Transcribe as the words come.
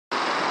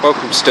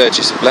Welcome to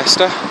Sturgess of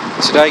Leicester.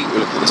 Today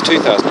we're looking at this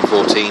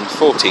 2014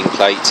 14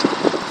 plate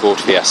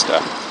Ford Fiesta.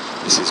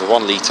 This is a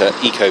 1 litre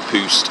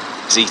Ecoboost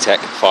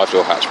Zetec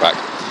 5-door hatchback.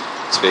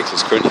 This vehicle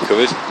is currently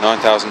covered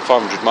 9,500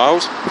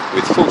 miles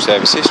with full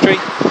service history.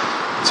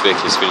 This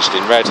vehicle is finished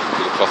in red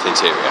with a cloth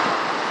interior.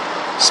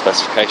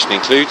 Specification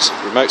includes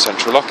remote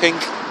central locking,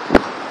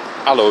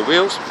 alloy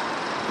wheels,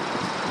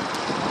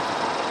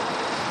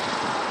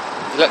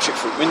 electric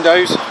front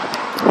windows.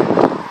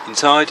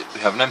 Inside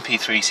we have an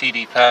MP3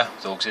 CD player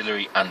with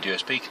auxiliary and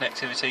USB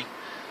connectivity,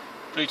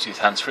 Bluetooth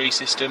hands-free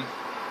system,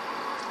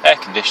 air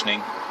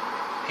conditioning,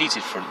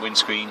 heated front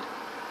windscreen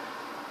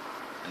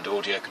and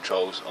audio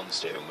controls on the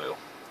steering wheel.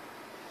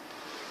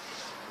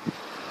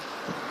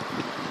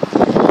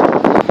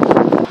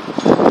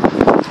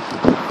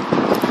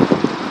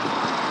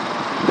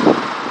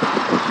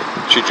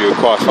 Should you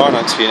require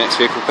finance for your next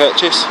vehicle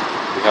purchase,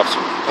 we have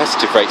some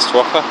competitive rates to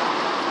offer,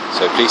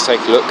 so please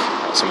take a look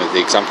at some of the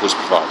examples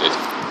provided.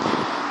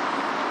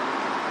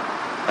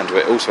 And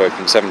we're also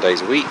open 7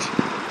 days a week,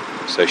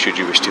 so should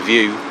you wish to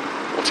view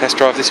or test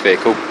drive this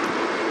vehicle,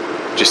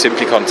 just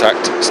simply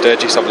contact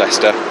Sturgess of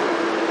Leicester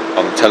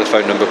on the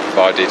telephone number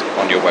provided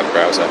on your web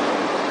browser.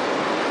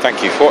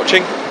 Thank you for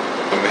watching,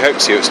 and we hope to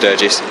see you at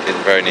Sturgess in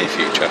the very near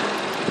future.